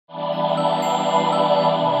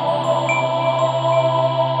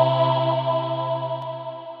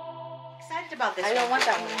I don't want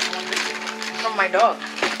that one. I want this one from my dog.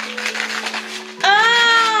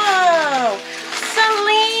 Oh,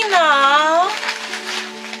 Selena,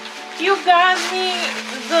 you got me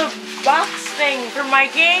the box thing for my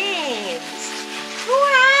games.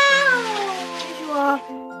 Wow.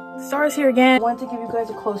 Stars here again. I wanted to give you guys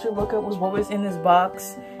a closer look at what was in this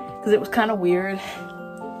box because it was kind of weird.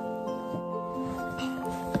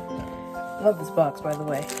 Love this box, by the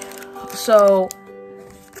way. So,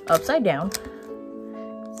 upside down,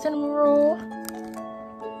 cinnamon roll,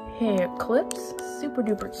 hair clips, super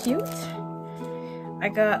duper cute. I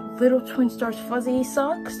got little Twin Stars fuzzy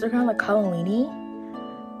socks. They're kind of like Halloween-y,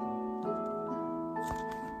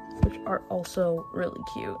 which are also really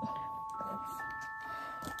cute.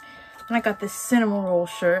 And I got this cinnamon roll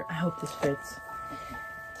shirt. I hope this fits.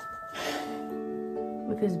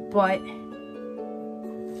 With his butt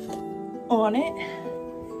on it.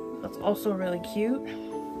 That's also really cute.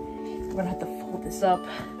 I'm gonna have to fold this up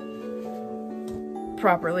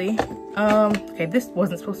properly. Okay, this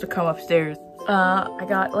wasn't supposed to come upstairs. I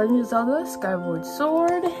got Legend of Zelda Skyward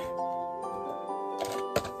Sword.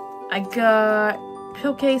 I got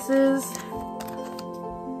pill cases.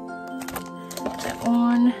 That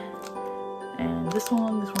one. And this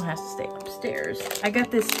one has to stay upstairs. I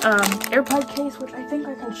got this AirPod case, which I think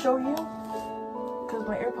I can show you. Because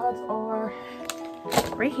my AirPods are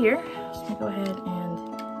right here. Just gonna go ahead and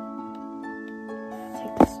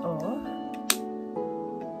take this off.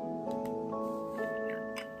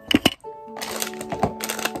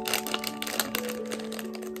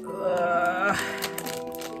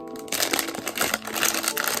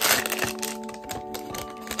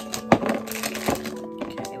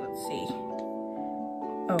 Okay, let's see.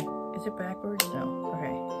 Oh, is it backwards? No.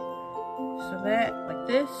 Okay. So that, like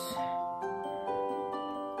this.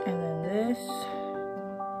 And then this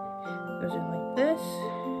goes in like this.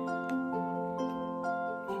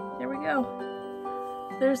 There we go.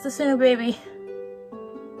 There's the Santa baby.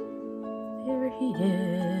 There he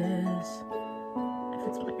is. It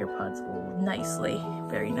fits my AirPods nicely.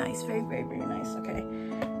 Very nice. Very, very, very nice. Okay.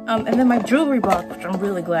 And then my jewelry box, which I'm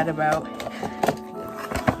really glad about.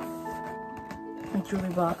 My jewelry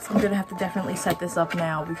box. I'm gonna have to definitely set this up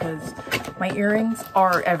now because my earrings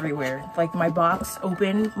are everywhere. Like my box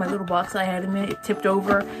opened, my little box I had in it tipped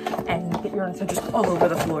over and the earrings are just all over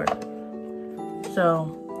the floor. So,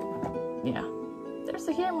 yeah. There's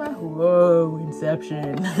the camera. Whoa,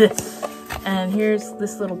 Inception. And here's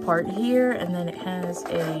this little part here, and then it has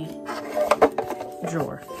a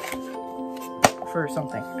drawer for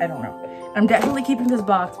something. I don't know. I'm definitely keeping this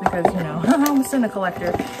box because, you know, I'm a Santa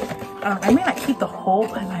collector. I may not keep the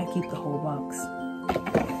whole, I might keep the whole box.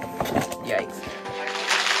 Yikes.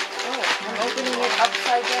 Oh, I'm opening it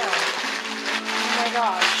upside down. Oh my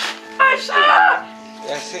gosh.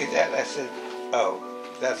 I see that. I said, oh,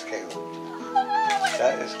 that's Caleb.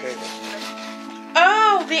 That is Caleb.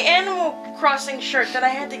 Oh, the Animal Crossing shirt that I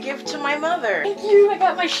had to give to my mother. Thank you, I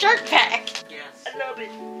got my shirt back. Yes. I love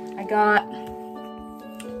it. I got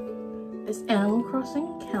this Animal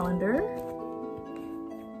Crossing calendar.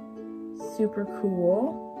 Super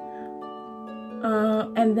cool.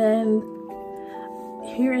 And then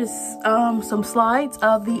here is some slides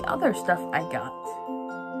of the other stuff I got.